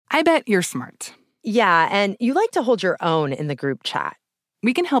I bet you're smart. Yeah, and you like to hold your own in the group chat.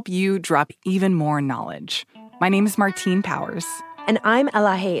 We can help you drop even more knowledge. My name is Martine Powers. And I'm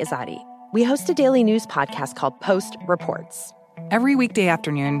Elahe Izadi. We host a daily news podcast called Post Reports. Every weekday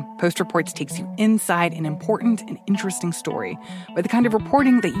afternoon, Post Reports takes you inside an important and interesting story with the kind of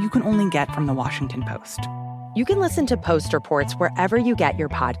reporting that you can only get from the Washington Post. You can listen to Post Reports wherever you get your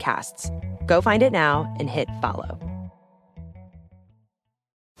podcasts. Go find it now and hit follow.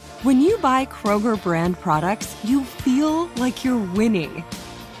 When you buy Kroger brand products, you feel like you're winning.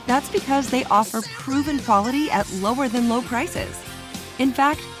 That's because they offer proven quality at lower than low prices. In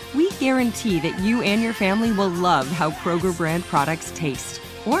fact, we guarantee that you and your family will love how Kroger brand products taste,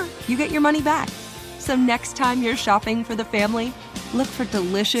 or you get your money back. So next time you're shopping for the family, look for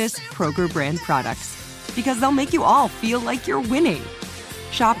delicious Kroger brand products, because they'll make you all feel like you're winning.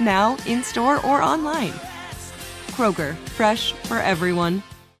 Shop now, in-store, or online. Kroger, fresh for everyone.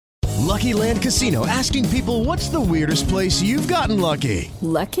 Lucky Land Casino, asking people, what's the weirdest place you've gotten lucky?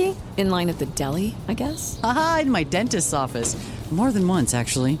 Lucky? In line at the deli, I guess? Aha, in my dentist's office. More than once,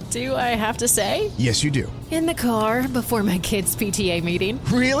 actually. Do I have to say? Yes, you do. In the car before my kids' PTA meeting.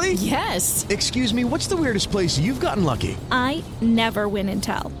 Really? Yes. Excuse me, what's the weirdest place you've gotten lucky? I never win and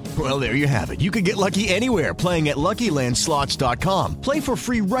tell. Well, there you have it. You can get lucky anywhere, playing at LuckyLandSlots.com. Play for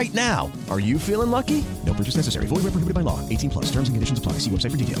free right now. Are you feeling lucky? No purchase necessary. Void where prohibited by law. 18 plus. Terms and conditions apply. See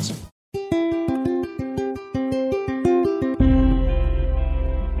website for details.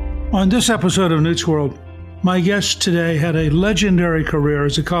 On this episode of Newt's World, my guest today had a legendary career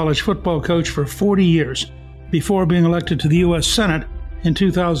as a college football coach for 40 years before being elected to the U.S. Senate in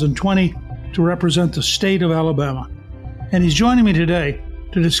 2020 to represent the state of Alabama. And he's joining me today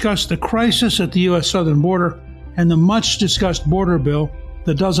to discuss the crisis at the U.S. southern border and the much-discussed border bill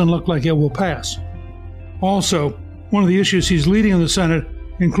that doesn't look like it will pass. Also, one of the issues he's leading in the Senate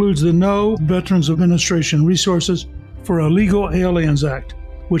includes the No Veterans Administration Resources for Illegal Aliens Act,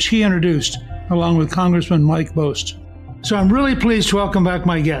 which he introduced along with Congressman Mike Bost. So I'm really pleased to welcome back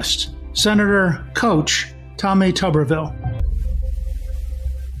my guest, Senator Coach Tommy Tuberville.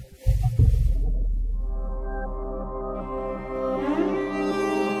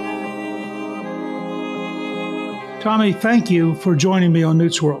 Tommy, thank you for joining me on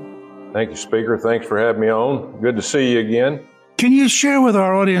Newt's World. Thank you, Speaker. Thanks for having me on. Good to see you again. Can you share with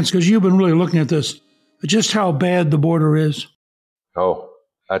our audience, because you've been really looking at this, just how bad the border is? Oh,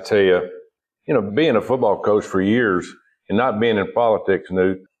 I tell you, being a football coach for years and not being in politics,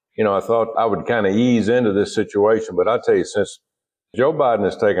 Newt, I thought I would kind of ease into this situation. But I tell you, since Joe Biden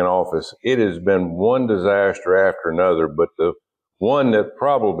has taken office, it has been one disaster after another. But the one that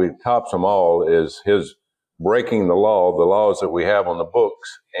probably tops them all is his breaking the laws that we have on the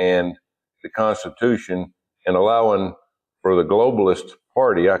books and the Constitution, and allowing for the globalist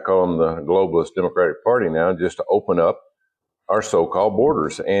party, I call them the globalist Democratic Party now, just to open up our so-called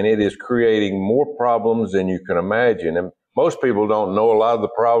borders. And it is creating more problems than you can imagine. And most people don't know a lot of the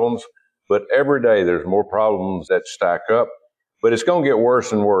problems, but every day there's more problems that stack up. But it's going to get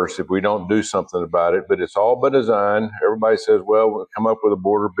worse and worse if we don't do something about it. But it's all by design. Everybody says, well, we'll come up with a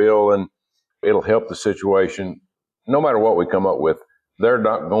border bill and it'll help the situation. No matter what we come up with, they're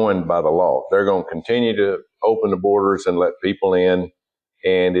not going by the law. They're going to continue to open the borders and let people in.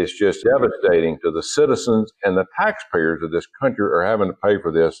 And it's just devastating to the citizens, and the taxpayers of this country are having to pay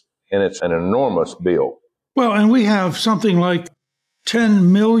for this. And it's an enormous bill. Well, and we have something like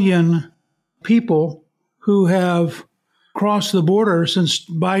 10 million people who have crossed the border since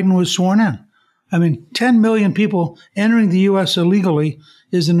Biden was sworn in. I mean, 10 million people entering the U.S. illegally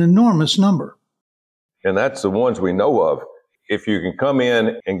is an enormous number. And that's the ones we know of. If you can come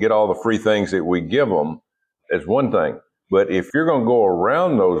in and get all the free things that we give them, it's one thing. But if you're going to go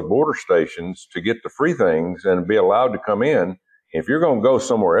around those border stations to get the free things and be allowed to come in, if you're going to go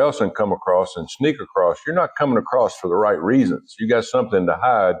somewhere else and come across and sneak across, you're not coming across for the right reasons. You got something to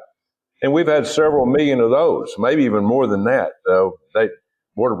hide. And we've had several million of those, maybe even more than that.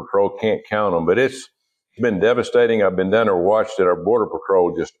 Border Patrol can't count them, but it's been devastating. I've been down there, watched it. Our Border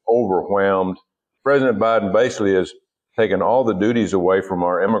Patrol just overwhelmed. President Biden basically has taken all the duties away from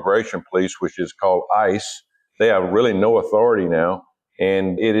our immigration police, which is called ICE. They have really no authority now,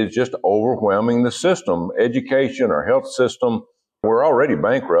 and it is just overwhelming the system. Education, our health system, we're already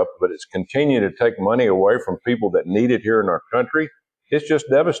bankrupt, but it's continuing to take money away from people that need it here in our country. It's just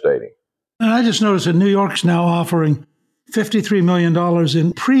devastating. And I just noticed that New York's now offering $53 million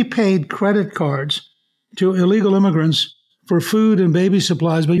in prepaid credit cards to illegal immigrants for food and baby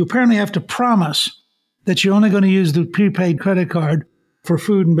supplies, but you apparently have to promise that you're only going to use the prepaid credit card for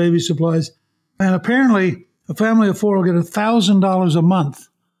food and baby supplies. And apparently, a family of four will get $1,000 a month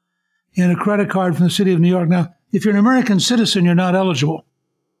and a credit card from the city of New York. Now, if you're an American citizen, you're not eligible.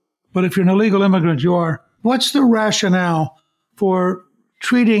 But if you're an illegal immigrant, you are. What's the rationale for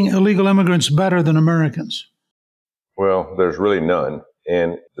treating illegal immigrants better than Americans? Well, there's really none.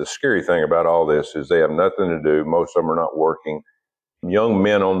 And the scary thing about all this is they have nothing to do. Most of them are not working. Young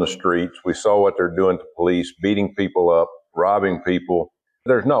men on the streets. We saw what they're doing to police, beating people up, robbing people.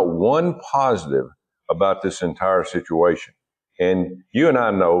 There's not one positive about this entire situation. And you and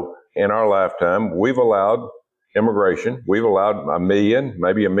I know in our lifetime, we've allowed immigration. We've allowed 1 million,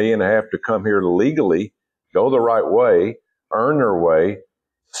 maybe 1.5 million to come here legally, go the right way, earn their way,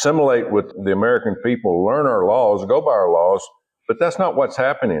 assimilate with the American people, learn our laws, go by our laws. But that's not what's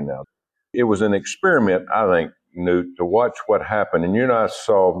happening now. It was an experiment, I think, Newt, to watch what happened. And you and I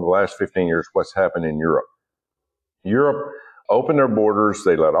saw in the last 15 years what's happened in Europe. Europe opened their borders.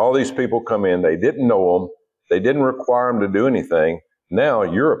 They let all these people come in. They didn't know them. They didn't require them to do anything. Now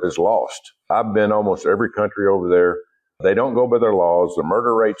Europe is lost. I've been almost every country over there. They don't go by their laws. The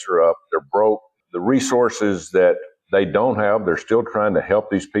murder rates are up. They're broke. The resources that they don't have, they're still trying to help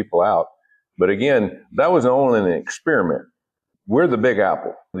these people out. But again, that was only an experiment. We're the Big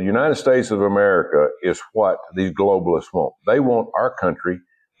Apple. The United States of America is what these globalists want. They want our country.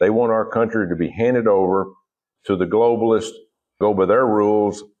 They want our country to be handed over to the globalists, go by their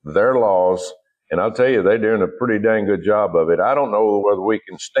rules, their laws. And I'll tell you, they're doing a pretty dang good job of it. I don't know whether we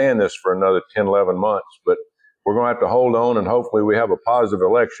can stand this for another 10, 11 months, but we're going to have to hold on, and hopefully we have a positive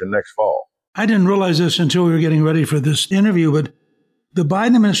election next fall. I didn't realize this until we were getting ready for this interview, but the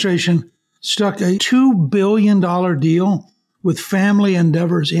Biden administration struck a $2 billion deal with Family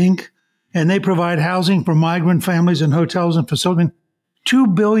Endeavors, Inc., and they provide housing for migrant families in hotels and facilities.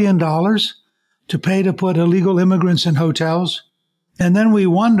 $2 billion to pay to put illegal immigrants in hotels. And then we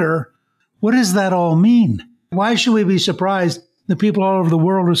wonder, what does that all mean? Why should we be surprised that people all over the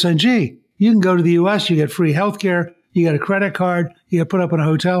world are saying, gee, you can go to the U.S., you get free health care, you get a credit card, you get put up in a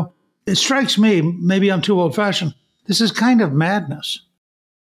hotel. It strikes me, maybe I'm too old-fashioned, this is kind of madness.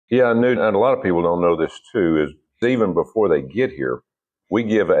 Yeah, Newt, and a lot of people don't know this too, is even before they get here, we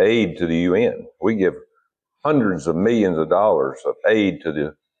give aid to the UN. We give hundreds of millions of dollars of aid to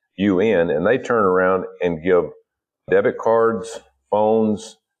the UN, and they turn around and give debit cards,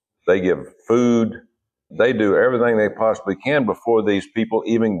 phones, they give food. They do everything they possibly can before these people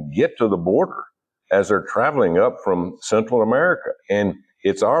even get to the border as they're traveling up from Central America. And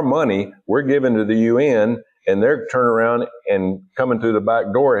it's our money we're giving to the UN, and they're turning around and coming through the back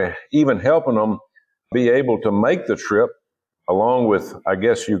door, even helping them be able to make the trip along with, I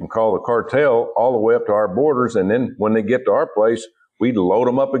guess you can call the cartel, all the way up to our borders. And then when they get to our place, we load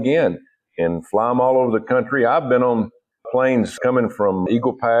them up again and fly them all over the country. I've been on planes coming from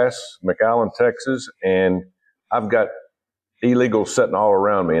Eagle Pass, McAllen, Texas, and I've got illegals sitting all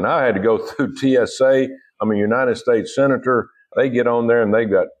around me. And I had to go through TSA. I'm a United States Senator. They get on there and they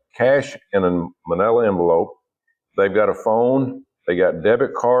got cash in a manila envelope. They've got a phone. They got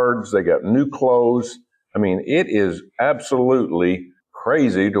debit cards. They got new clothes. I mean, it is absolutely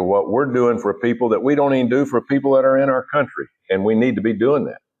crazy to what we're doing for people that we don't even do for people that are in our country. And we need to be doing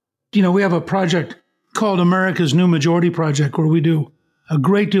that. You know, we have a project called America's New Majority Project, where we do a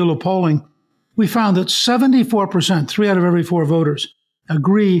great deal of polling. We found that 74%, 3 out of every 4 voters,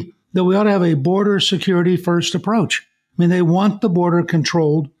 agree that we ought to have a border security first approach. I mean, they want the border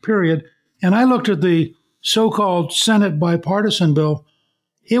controlled, period. And I looked at the so-called Senate bipartisan bill.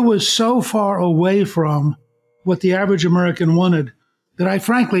 It was so far away from what the average American wanted that I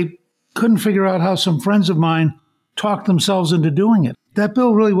frankly couldn't figure out how some friends of mine talked themselves into doing it. That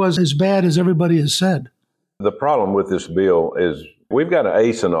bill really was as bad as everybody has said. The problem with this bill is we've got an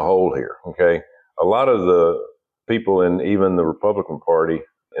ace in the hole here, okay? A lot of the people in even the Republican Party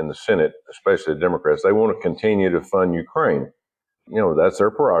in the Senate, especially the Democrats, they want to continue to fund Ukraine. You know, that's their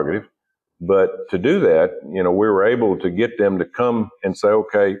prerogative. But to do that, you know, we were able to get them to come and say,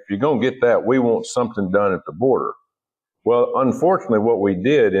 okay, if you're going to get that, we want something done at the border. Well, unfortunately, what we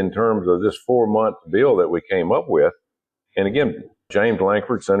did in terms of this 4-month bill that we came up with, and again, James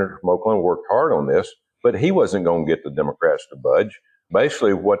Lankford, Senator from Oklahoma, worked hard on this, but he wasn't going to get the Democrats to budge.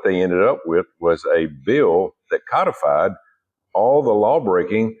 Basically, what they ended up with was a bill that codified all the law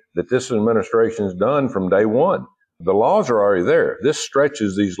breaking that this administration's done from day one. The laws are already there. This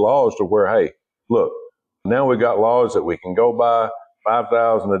stretches these laws to where, hey, look, now we got laws that we can go by,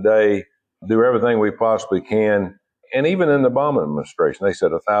 5,000 a day, do everything we possibly can. And even in the Obama administration, they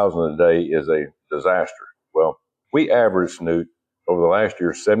said 1,000 a day is a disaster. Well, we averaged, Newt, over the last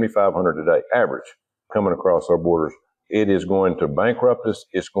year, 7,500 a day, average, coming across our borders It is going to bankrupt us.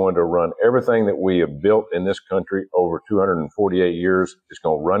 It's going to run everything that we have built in this country over 248 years. It's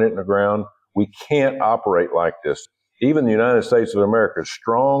going to run it in the ground. We can't operate like this. Even the United States of America, as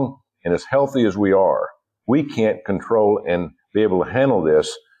strong and as healthy as we are, we can't control and be able to handle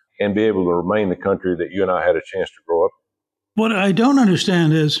this and be able to remain the country that you and I had a chance to grow up. What I don't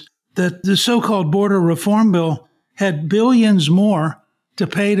understand is that the so-called border reform bill had billions more to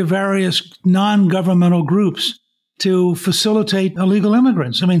pay to various non-governmental groups to facilitate illegal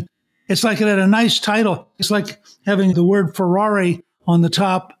immigrants. I mean, it's like it had a nice title. It's like having the word Ferrari on the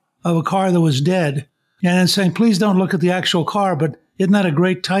top of a car that was dead and then saying, please don't look at the actual car, but isn't that a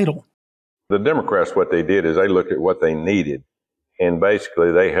great title? The Democrats, what they did is they looked at what they needed, and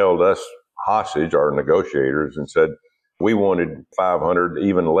basically they held us hostage, our negotiators, and said we wanted 500,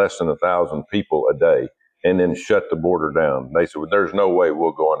 even less than 1,000 people a day, and then shut the border down. They said, well, there's no way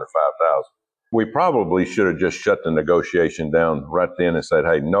we'll go under 5,000. We probably should have just shut the negotiation down right then and said,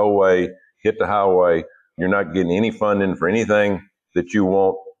 hey, no way, hit the highway. You're not getting any funding for anything that you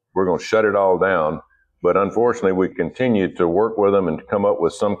want. We're going to shut it all down. But unfortunately, we continued to work with them and to come up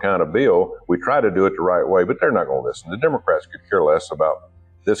with some kind of bill. We try to do it the right way, but they're not going to listen. The Democrats could care less about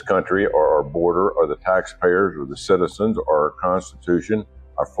this country or our border or the taxpayers or the citizens or our Constitution,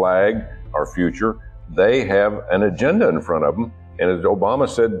 our flag, our future. They have an agenda in front of them. And as Obama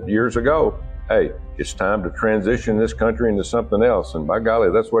said years ago, hey, it's time to transition this country into something else. And by golly,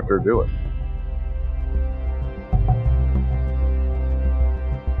 that's what they're doing.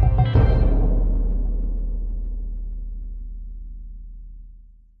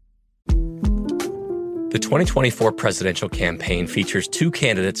 The 2024 presidential campaign features two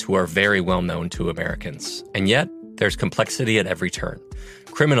candidates who are very well known to Americans. And yet, there's complexity at every turn.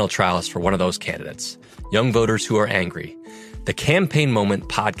 Criminal trials for one of those candidates. Young voters who are angry. The Campaign Moment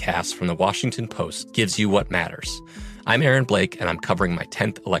podcast from the Washington Post gives you what matters. I'm Aaron Blake, and I'm covering my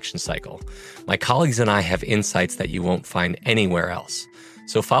 10th election cycle. My colleagues and I have insights that you won't find anywhere else.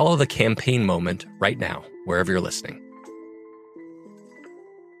 So follow The Campaign Moment right now, wherever you're listening.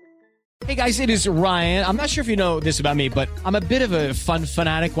 Hey guys, it is Ryan. I'm not sure if you know this about me, but I'm a bit of a fun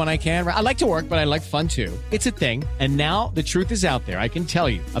fanatic when I can. I like to work, but I like fun too. It's a thing. And now the truth is out there. I can tell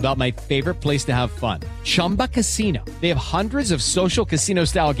you about my favorite place to have fun. Chumba Casino. They have hundreds of social casino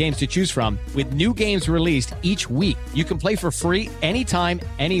style games to choose from with new games released each week. You can play for free anytime,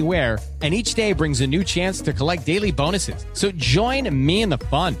 anywhere. And each day brings a new chance to collect daily bonuses. So join me in the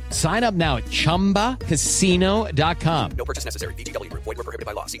fun. Sign up now at ChumbaCasino.com. No purchase necessary. VGW. Void where prohibited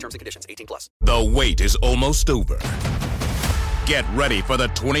by law. See terms and conditions. 18+. The wait is almost over. Get ready for the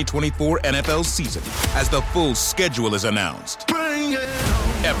 2024 NFL season as the full schedule is announced. Bring it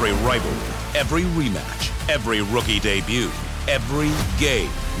on. Every rivalry, every rematch, every rookie debut, every game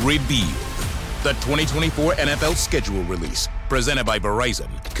revealed. The 2024 NFL schedule release, presented by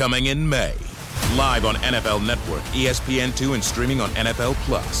Verizon, coming in May. Live on NFL Network, ESPN2, and streaming on NFL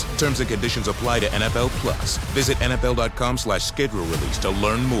Plus. Terms and conditions apply to NFL Plus. Visit NFL.com/schedule release to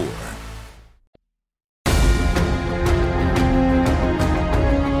learn more.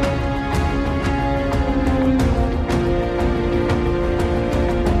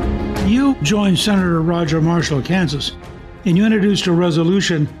 You joined Senator Roger Marshall of Kansas, and you introduced a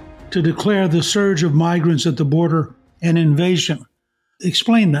resolution to declare the surge of migrants at the border an invasion.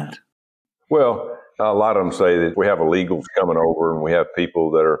 Explain that. Well, a lot of them say that we have illegals coming over and we have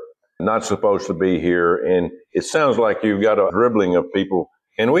people that are not supposed to be here. And it sounds like you've got a dribbling of people.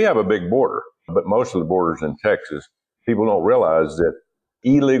 And we have a big border, but most of the borders in Texas, people don't realize that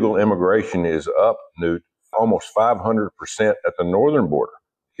illegal immigration is up, Newt, almost 500% at the northern border.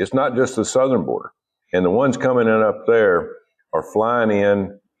 It's not just the southern border. And the ones coming in up there are flying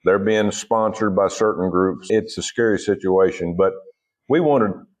in. They're being sponsored by certain groups. It's a scary situation, but we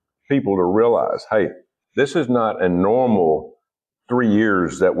wanted people to realize, hey, this is not a normal 3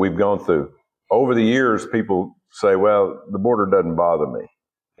 years that we've gone through. Over the years, people say, well, the border doesn't bother me,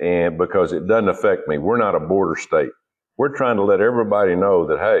 and because it doesn't affect me. We're not a border state. We're trying to let everybody know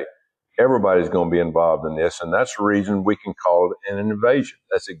that, hey, everybody's going to be involved in this, and that's the reason we can call it an invasion.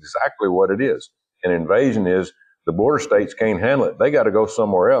 That's exactly what it is. An invasion is the border states can't handle it. They got to go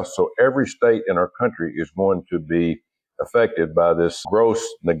somewhere else. So every state in our country is going to be affected by this gross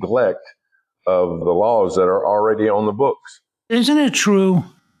neglect of the laws that are already on the books. Isn't it true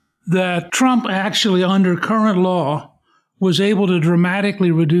that Trump actually, under current law, was able to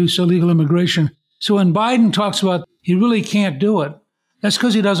dramatically reduce illegal immigration? So when Biden talks about he really can't do it, that's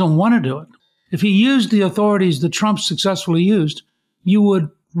because he doesn't want to do it. If he used the authorities that Trump successfully used, you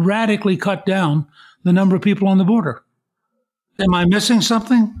would radically cut down the number of people on the border. Am I missing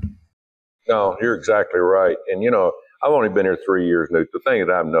something? No, you're exactly right. And, I've only been here 3 years, Newt. The thing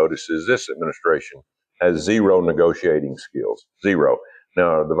that I've noticed is this administration has zero negotiating skills. Zero.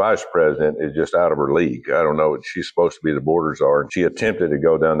 Now, the vice president is just out of her league. I don't know. She's supposed to be the border czar, and she attempted to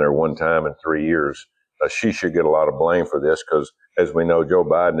go down there one time in 3 years. She should get a lot of blame for this because, as we know, Joe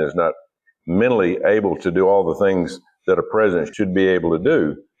Biden is not mentally able to do all the things that a president should be able to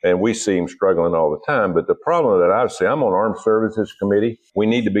do. And we see him struggling all the time. But the problem that I see, I'm on Armed Services Committee. We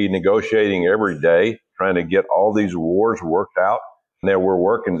need to be negotiating every day, trying to get all these wars worked out. Now, we're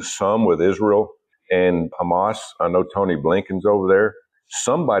working some with Israel and Hamas. I know Tony Blinken's over there.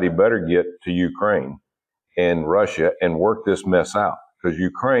 Somebody better get to Ukraine and Russia and work this mess out. Because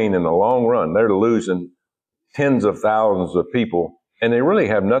Ukraine, in the long run, they're losing tens of thousands of people, and they really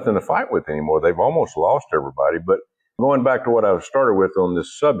have nothing to fight with anymore. They've almost lost everybody. But going back to what I started with on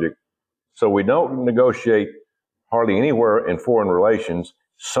this subject, so we don't negotiate hardly anywhere in foreign relations.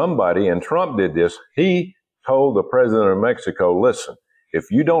 Somebody, and Trump did this, he told the president of Mexico, listen,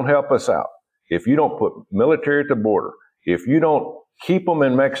 if you don't help us out, if you don't put military at the border, if you don't keep them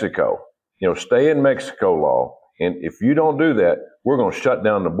in Mexico, stay in Mexico law, and if you don't do that, we're going to shut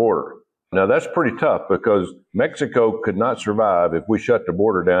down the border. Now, that's pretty tough because Mexico could not survive if we shut the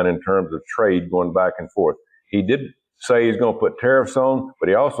border down in terms of trade going back and forth. He did say he's going to put tariffs on, but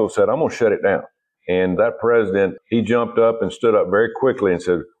he also said, I'm going to shut it down. And that president, he jumped up and stood up very quickly and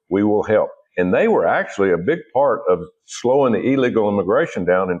said, we will help. And they were actually a big part of slowing the illegal immigration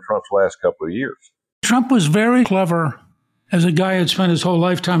down in Trump's last couple of years. Trump was very clever as a guy who had spent his whole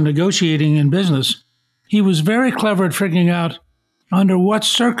lifetime negotiating in business. He was very clever at figuring out under what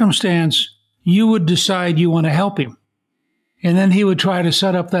circumstance you would decide you want to help him. And then he would try to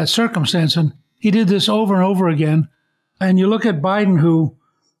set up that circumstance. And he did this over and over again. And you look at Biden, who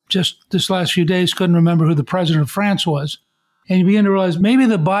just this last few days couldn't remember who the president of France was. And you begin to realize maybe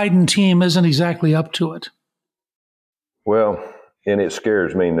the Biden team isn't exactly up to it. Well, and it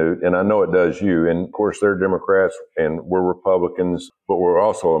scares me, Newt, and I know it does you. And of course, they're Democrats and we're Republicans, but we're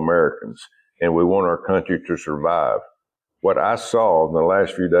also Americans. And we want our country to survive. What I saw in the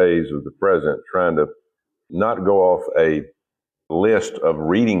last few days of the president trying to not go off a list of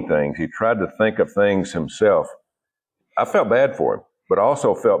reading things, he tried to think of things himself. I felt bad for him, but I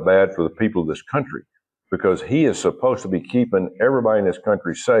also felt bad for the people of this country because he is supposed to be keeping everybody in this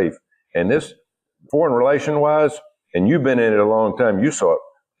country safe. And this, foreign relation-wise, and you've been in it a long time, you saw it,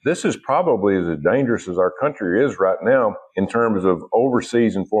 this is probably as dangerous as our country is right now in terms of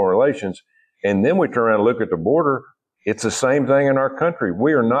overseas and foreign relations. And then we turn around and look at the border. It's the same thing in our country.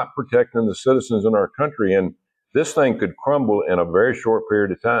 We are not protecting the citizens in our country, and this thing could crumble in a very short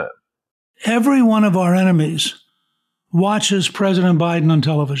period of time. Every one of our enemies watches President Biden on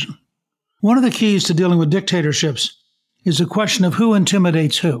television. One of the keys to dealing with dictatorships is the question of who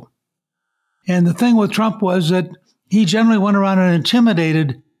intimidates who. And the thing with Trump was that he generally went around and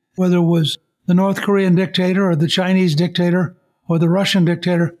intimidated, whether it was the North Korean dictator or the Chinese dictator or the Russian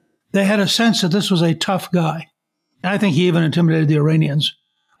dictator. They had a sense that this was a tough guy. I think he even intimidated the Iranians.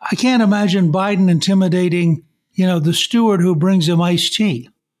 I can't imagine Biden intimidating, the steward who brings him iced tea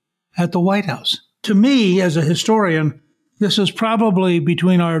at the White House. To me, as a historian, this is probably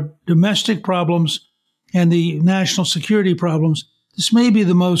between our domestic problems and the national security problems. This may be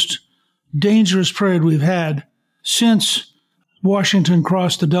the most dangerous period we've had since Washington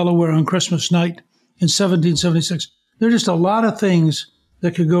crossed the Delaware on Christmas night in 1776. There are just a lot of things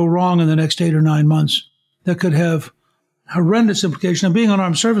that could go wrong in the next 8 or 9 months that could have horrendous implications. And being on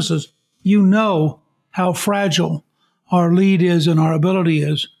armed services, you know how fragile our lead is and our ability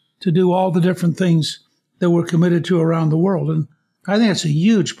is to do all the different things that we're committed to around the world. And I think it's a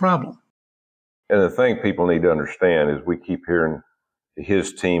huge problem. And the thing people need to understand is we keep hearing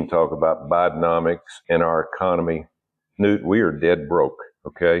his team talk about Bidenomics and our economy. Newt, we are dead broke,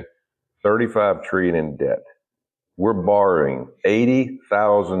 okay? $35 trillion in debt. We're borrowing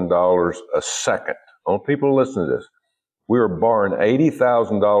 $80,000 a second. I want people to listen to this. We are borrowing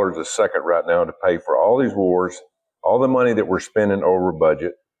 $80,000 a second right now to pay for all these wars, all the money that we're spending over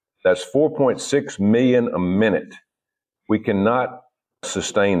budget. That's $4.6 million a minute. We cannot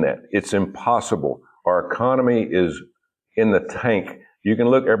sustain that. It's impossible. Our economy is in the tank. You can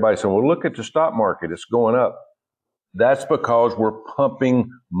look, everybody saying, well, look at the stock market. It's going up. That's because we're pumping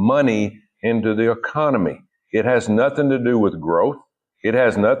money into the economy. It has nothing to do with growth. It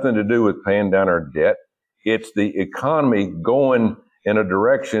has nothing to do with paying down our debt. It's the economy going in a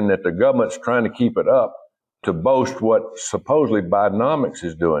direction that the government's trying to keep it up to boast what supposedly Bidenomics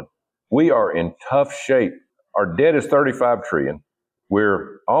is doing. We are in tough shape. Our debt is $35 trillion.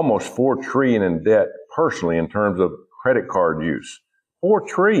 We're almost $4 trillion in debt personally in terms of credit card use. $4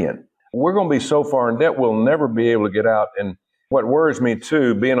 trillion. we're going to be so far in debt, we'll never be able to get out. And what worries me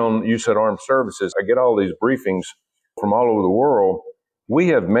too, being on, you said armed services, I get all these briefings from all over the world. We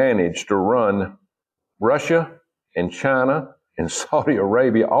have managed to run Russia and China and Saudi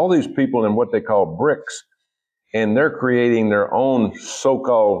Arabia, all these people in what they call BRICS, and they're creating their own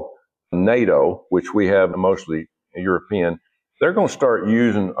so-called NATO, which we have mostly European. They're going to start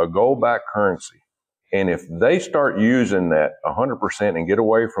using a gold-backed currency. And if they start using that 100% and get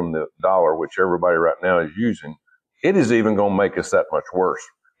away from the dollar, which everybody right now is using, it is even going to make us that much worse.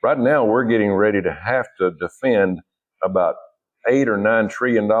 Right now, we're getting ready to have to defend about $8 or $9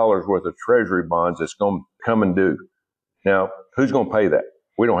 trillion worth of treasury bonds that's going to come and due. Now, who's going to pay that?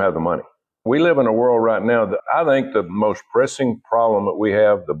 We don't have the money. We live in a world right now that I think the most pressing problem that we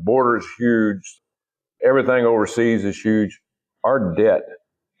have, the border is huge, everything overseas is huge. Our debt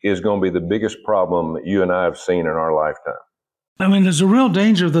is going to be the biggest problem that you and I have seen in our lifetime. I mean, there's a real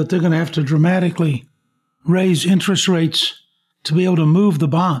danger that they're going to have to dramatically raise interest rates to be able to move the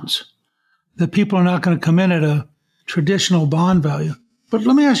bonds, that people are not going to come in at a traditional bond value. But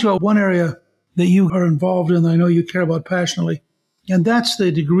let me ask you about one area that you are involved in, that I know you care about passionately, and that's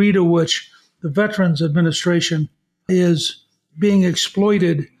the degree to which the Veterans Administration is being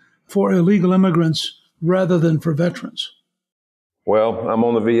exploited for illegal immigrants rather than for veterans. Well, I'm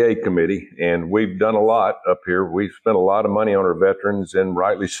on the VA committee, and we've done a lot up here. We've spent a lot of money on our veterans, and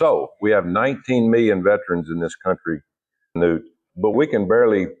rightly so. We have 19 million veterans in this country, Newt, but we can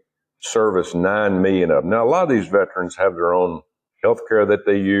barely service 9 million of them. Now, a lot of these veterans have their own health care that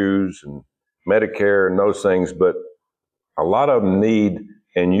they use and Medicare and those things, but a lot of them need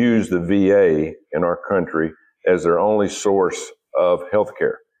and use the VA in our country as their only source of health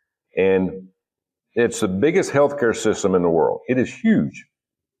care. And it's the biggest healthcare system in the world. It is huge.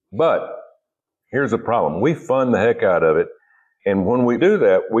 But here's the problem. We fund the heck out of it. And when we do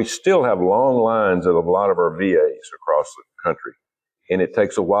that, we still have long lines of a lot of our VAs across the country. And it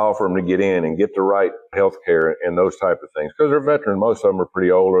takes a while for them to get in and get the right health care and those type of things. Because they're veterans. Most of them are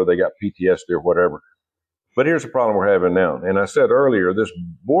pretty old, or they got PTSD or whatever. But here's the problem we're having now. And I said earlier, this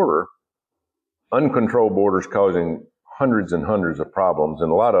border, uncontrolled borders causing hundreds and hundreds of problems,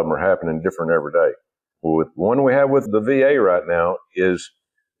 and a lot of them are happening different every day. Well, with one we have with the VA right now is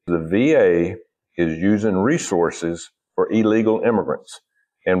the VA is using resources for illegal immigrants.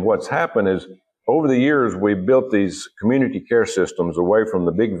 And what's happened is over the years, we built these community care systems away from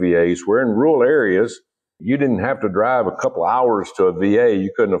the big VAs, where in rural areas, you didn't have to drive a couple hours to a VA.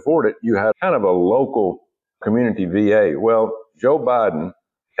 You couldn't afford it. You had kind of a local community VA. Well, Joe Biden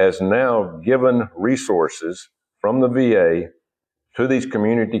has now given resources from the VA to these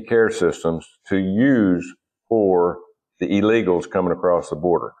community care systems to use for the illegals coming across the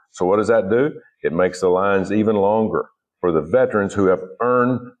border. So what does that do? It makes the lines even longer for the veterans who have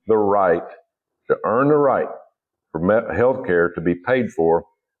earned the right for health care to be paid for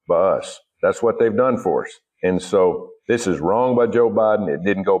by us. That's what they've done for us. And so this is wrong by Joe Biden. It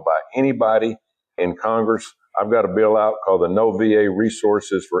didn't go by anybody in Congress. I've got a bill out called the No VA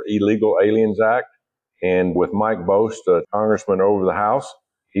Resources for Illegal Aliens Act. And with Mike Bost, a congressman over the House,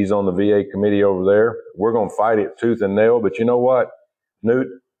 he's on the VA committee over there. We're going to fight it tooth and nail. But you know what, Newt?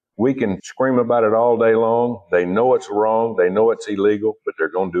 We can scream about it all day long. They know it's wrong. They know it's illegal, but they're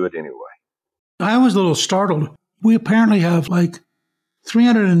going to do it anyway. I was a little startled. We apparently have like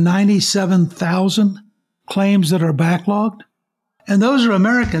 397,000 claims that are backlogged. And those are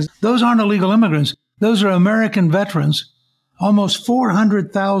Americans. Those aren't illegal immigrants. Those are American veterans. Almost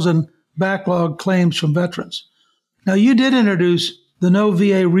 400,000 backlog claims from veterans. Now, you did introduce the No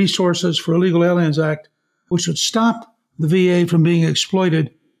VA Resources for Illegal Aliens Act, which would stop the VA from being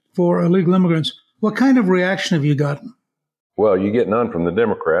exploited for illegal immigrants. What kind of reaction have you gotten? Well, you get none from the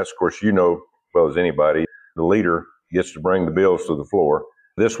Democrats. Of course, you know as well as anybody, the leader gets to bring the bills to the floor.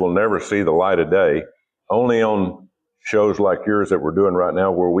 This will never see the light of day. Only on shows like yours that we're doing right now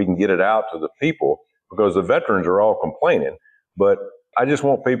where we can get it out to the people, because the veterans are all complaining. But I just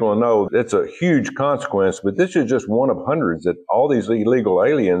want people to know it's a huge consequence, but this is just one of hundreds, that all these illegal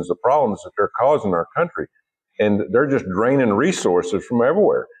aliens, the problems that they're causing our country, and they're just draining resources from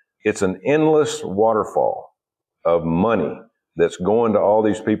everywhere. It's an endless waterfall of money that's going to all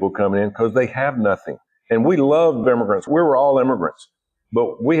these people coming in because they have nothing. And we love immigrants. We were all immigrants,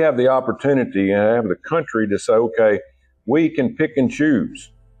 but we have the opportunity and have the country to say, okay, we can pick and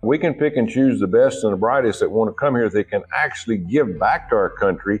choose. We can pick and choose the best and the brightest that want to come here. They can actually give back to our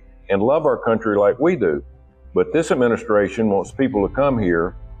country and love our country like we do. But this administration wants people to come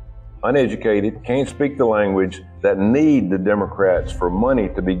here uneducated, can't speak the language, that need the Democrats for money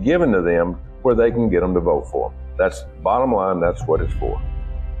to be given to them where they can get them to vote for them. That's bottom line. That's what it's for.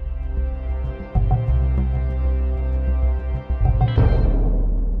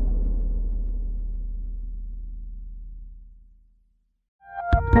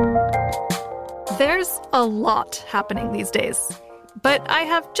 There's a lot happening these days, but I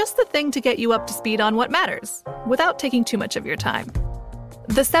have just the thing to get you up to speed on what matters, without taking too much of your time.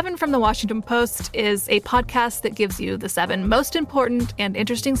 The 7 from the Washington Post is a podcast that gives you the 7 most important and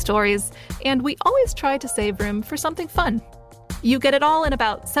interesting stories, and we always try to save room for something fun. You get it all in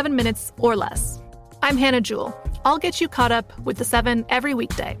about 7 minutes or less. I'm Hannah Jewell. I'll get you caught up with the 7 every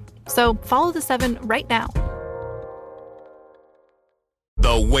weekday, so follow the 7 right now.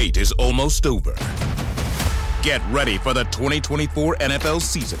 The wait is almost over. Get ready for the 2024 NFL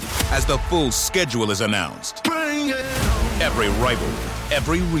season as the full schedule is announced. Every rivalry,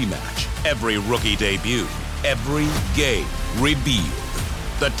 every rematch, every rookie debut, every game revealed.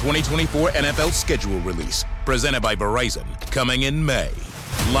 The 2024 NFL schedule release, presented by Verizon, coming in May.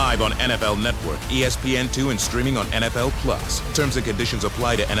 Live on NFL Network, ESPN2, and streaming on NFL Plus. Terms and conditions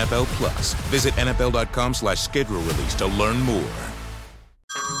apply to NFL Plus. Visit NFL.com/schedule release to learn more.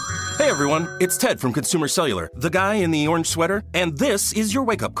 Hey everyone, it's Ted from Consumer Cellular, the guy in the orange sweater, and this is your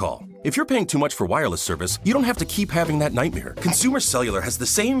wake-up call. If you're paying too much for wireless service, you don't have to keep having that nightmare. Consumer Cellular has the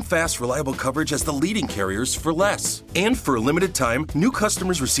same fast, reliable coverage as the leading carriers for less. And for a limited time, new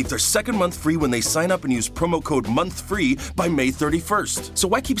customers receive their second month free when they sign up and use promo code MONTHFREE by May 31st. So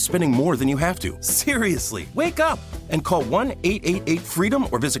why keep spending more than you have to? Seriously, wake up and call 1-888-FREEDOM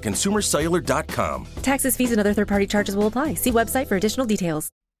or visit consumercellular.com. Taxes, fees, and other third-party charges will apply. See website for additional details.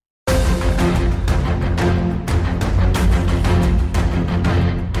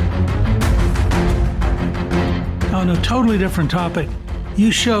 On a totally different topic,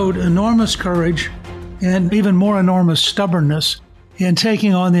 you showed enormous courage and even more enormous stubbornness in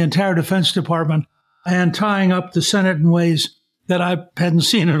taking on the entire Defense Department and tying up the Senate in ways that I hadn't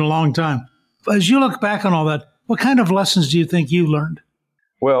seen in a long time. As you look back on all that, what kind of lessons do you think you learned?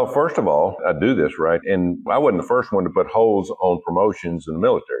 Well, first of all, I do this right, and I wasn't the first one to put holds on promotions in the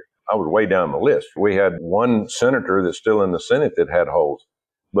military. I was way down the list. We had one senator that's still in the Senate that had holds.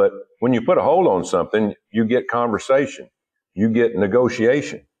 But when you put a hold on something, you get conversation, you get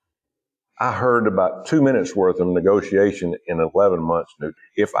negotiation. I heard about 2 minutes worth of negotiation in 11 months.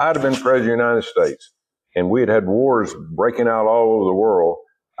 If I'd have been president of the United States and we had had wars breaking out all over the world,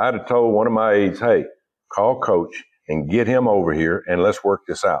 I'd have told one of my aides, hey, call Coach and get him over here and let's work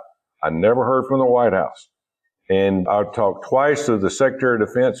this out. I never heard from the White House. And I talked twice to the Secretary of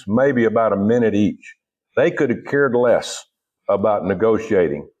Defense, maybe about a minute each. They could have cared less about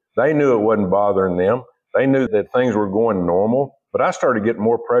negotiating. They knew it wasn't bothering them. They knew that things were going normal. But I started getting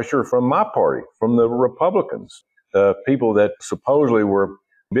more pressure from my party, from the Republicans, the people that supposedly were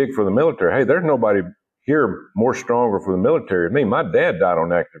big for the military. Hey, there's nobody here more stronger for the military than me. My dad died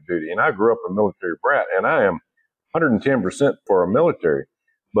on active duty, and I grew up a military brat, and I am 110% for our military.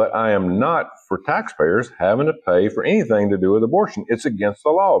 But I am not for taxpayers having to pay for anything to do with abortion. It's against the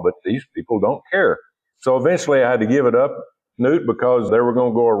law, but these people don't care. So eventually I had to give it up, Newt, because they were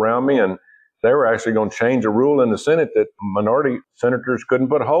going to go around me, and they were actually going to change a rule in the Senate that minority senators couldn't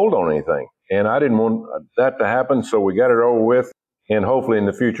put a hold on anything. And I didn't want that to happen, so we got it over with, and hopefully in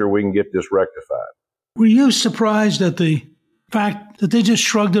the future we can get this rectified. Were you surprised at the fact that they just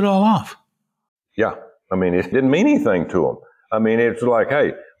shrugged it all off? Yeah. I mean, it didn't mean anything to them. I mean, it's like,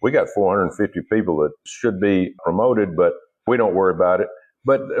 hey, we got 450 people that should be promoted, but we don't worry about it.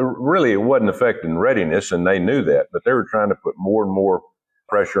 But really, it wasn't affecting readiness, and they knew that. But they were trying to put more and more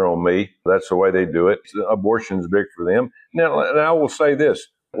pressure on me. That's the way they do it. Abortion's big for them. Now, and I will say this.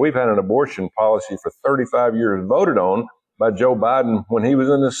 We've had an abortion policy for 35 years voted on by Joe Biden when he was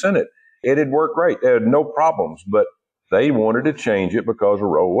in the Senate. It had worked great. They had no problems. But they wanted to change it because of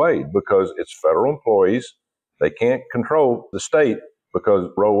Roe Wade, because it's federal employees. They can't control the state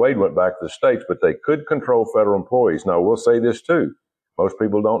because Roe Wade went back to the states, but they could control federal employees. Now, we'll say this too. Most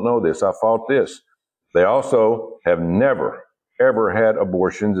people don't know this. I fought this. They also have never, ever had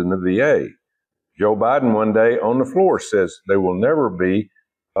abortions in the VA. Joe Biden one day on the floor says there will never be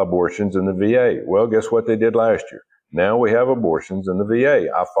abortions in the VA. Well, guess what they did last year? Now we have abortions in the VA.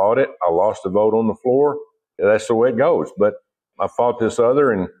 I fought it. I lost the vote on the floor. That's the way it goes. But I fought this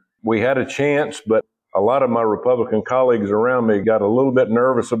other, and we had a chance, but a lot of my Republican colleagues around me got a little bit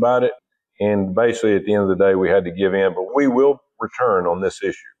nervous about it. And basically, at the end of the day, we had to give in. But we will return on this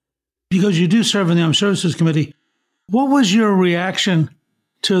issue. Because you do serve in the Armed Services Committee, what was your reaction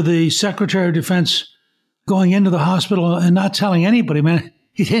to the Secretary of Defense going into the hospital and not telling anybody? Man,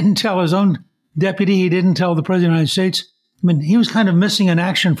 he didn't tell his own deputy. He didn't tell the President of the United States. I mean, he was kind of missing in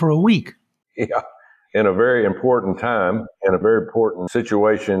action for a week. Yeah, in a very important time, in a very important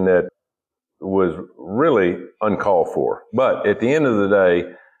situation that was really uncalled for. But at the end of the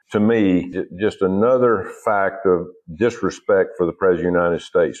day, to me, just another fact of disrespect for the President of the United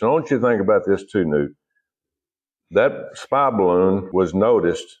States. And I want you to think about this too, Newt. That spy balloon was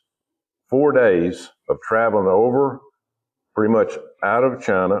noticed 4 days of traveling over, pretty much out of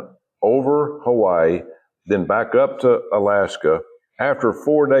China, over Hawaii, then back up to Alaska. After a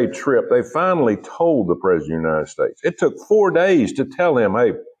 4-day trip, they finally told the President of the United States. It took 4 days to tell him,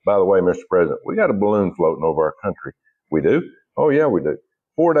 hey, by the way, Mr. President, we got a balloon floating over our country. We do? Oh, yeah, we do.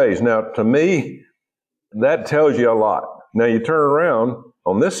 4 days. Now, to me, that tells you a lot. Now, you turn around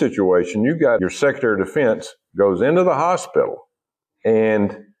on this situation, you got your Secretary of Defense goes into the hospital,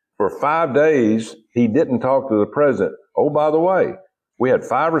 and for 5 days, he didn't talk to the president. Oh, by the way, we had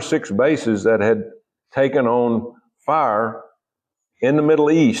 5 or 6 bases that had taken on fire in the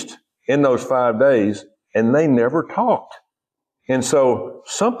Middle East in those 5 days, and they never talked. And so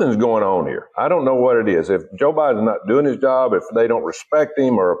something's going on here. I don't know what it is. If Joe Biden's not doing his job, if they don't respect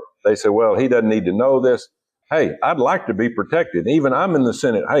him, or they say, well, he doesn't need to know this. Hey, I'd like to be protected. Even I'm in the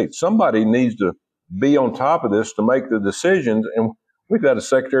Senate. Hey, somebody needs to be on top of this to make the decisions. And we've got a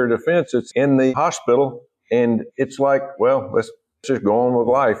Secretary of Defense that's in the hospital, and it's like, well, let's just go on with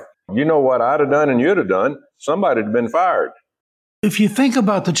life. You know what I'd have done and you'd have done? Somebody'd have been fired. If you think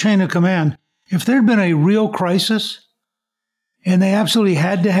about the chain of command, if there'd been a real crisis and they absolutely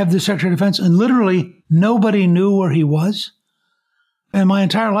had to have the Secretary of Defense and literally nobody knew where he was, in my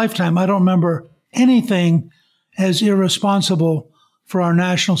entire lifetime, I don't remember anything as irresponsible for our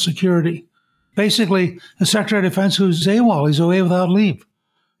national security. Basically, the Secretary of Defense who's AWOL, he's away without leave.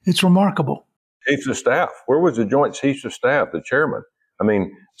 It's remarkable. Chiefs of Staff. Where was the Joint Chiefs of Staff, the chairman? I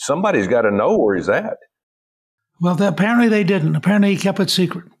mean, somebody's got to know where he's at. Well, apparently they didn't. Apparently he kept it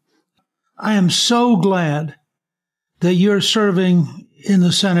secret. I am so glad that you're serving in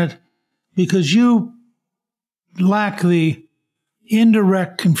the Senate because you lack the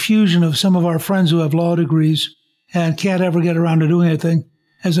indirect confusion of some of our friends who have law degrees and can't ever get around to doing anything.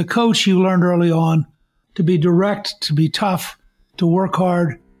 As a coach, you learned early on to be direct, to be tough, to work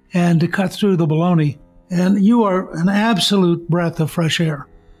hard, and to cut through the baloney. And you are an absolute breath of fresh air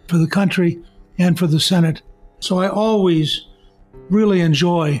for the country and for the Senate. So I always really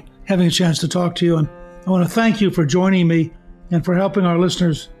enjoy having a chance to talk to you. And I want to thank you for joining me and for helping our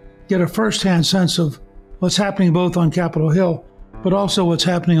listeners get a firsthand sense of what's happening both on Capitol Hill, but also what's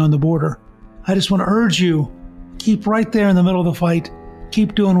happening on the border. I just want to urge you, keep right there in the middle of the fight.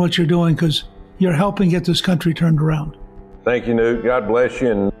 Keep doing what you're doing because you're helping get this country turned around. Thank you, Newt. God bless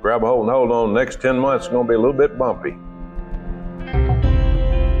you, and grab a hold and hold on. The next 10 months is going to be a little bit bumpy.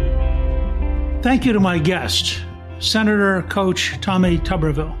 Thank you to my guest, Senator Coach Tommy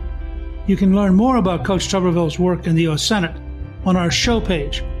Tuberville. You can learn more about Coach Tuberville's work in the U.S. Senate on our show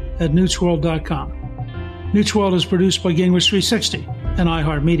page at newtsworld.com. Newt's World is produced by Gingrich 360 and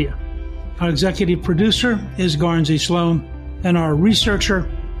iHeartMedia. Our executive producer is Garnsey Sloan, and our researcher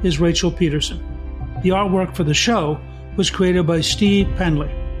is Rachel Peterson. The artwork for the show was created by Steve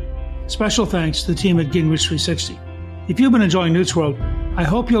Penley. Special thanks to the team at Gingrich 360. If you've been enjoying Newt's World, I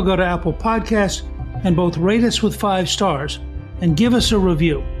hope you'll go to Apple Podcasts and both rate us with 5 stars and give us a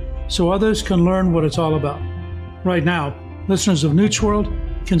review so others can learn what it's all about. Right now, listeners of Newt's World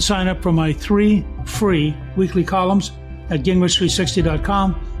can sign up for my 3 free weekly columns at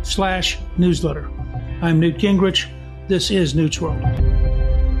gingrich360.com/newsletter. I'm Newt Gingrich. This is Newt's World.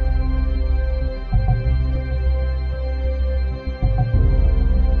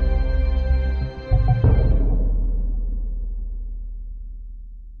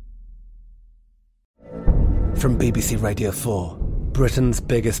 From BBC Radio 4, Britain's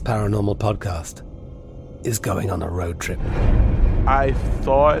biggest paranormal podcast is going on a road trip. I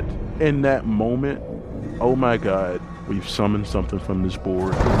thought in that moment, oh my God, we've summoned something from this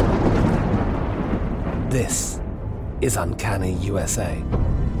board. This is Uncanny USA.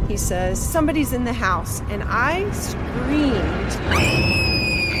 He says, somebody's in the house, and I screamed.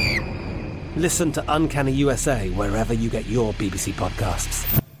 Listen to Uncanny USA wherever you get your BBC podcasts,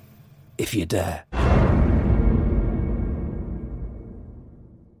 if you dare.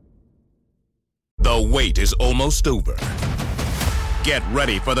 The wait is almost over. Get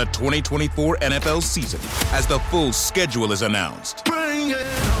ready for the 2024 NFL season as the full schedule is announced.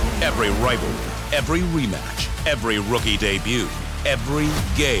 Every rivalry, every rematch, every rookie debut, every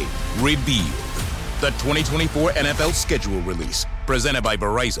game revealed. The 2024 NFL schedule release, presented by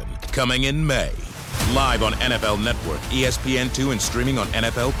Verizon, coming in May. Live on NFL Network, ESPN2, and streaming on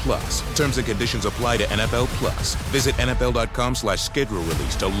NFL Plus. Terms and conditions apply to NFL Plus. Visit NFL.com/schedule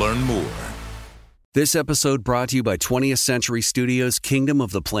release to learn more. This episode brought to you by 20th Century Studios' Kingdom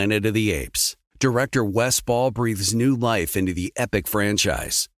of the Planet of the Apes. Director Wes Ball breathes new life into the epic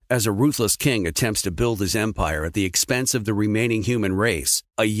franchise. As a ruthless king attempts to build his empire at the expense of the remaining human race,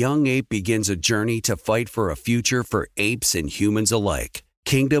 a young ape begins a journey to fight for a future for apes and humans alike.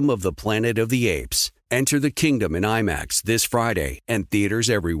 Kingdom of the Planet of the Apes. Enter the kingdom in IMAX this Friday and theaters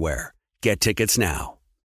everywhere. Get tickets now.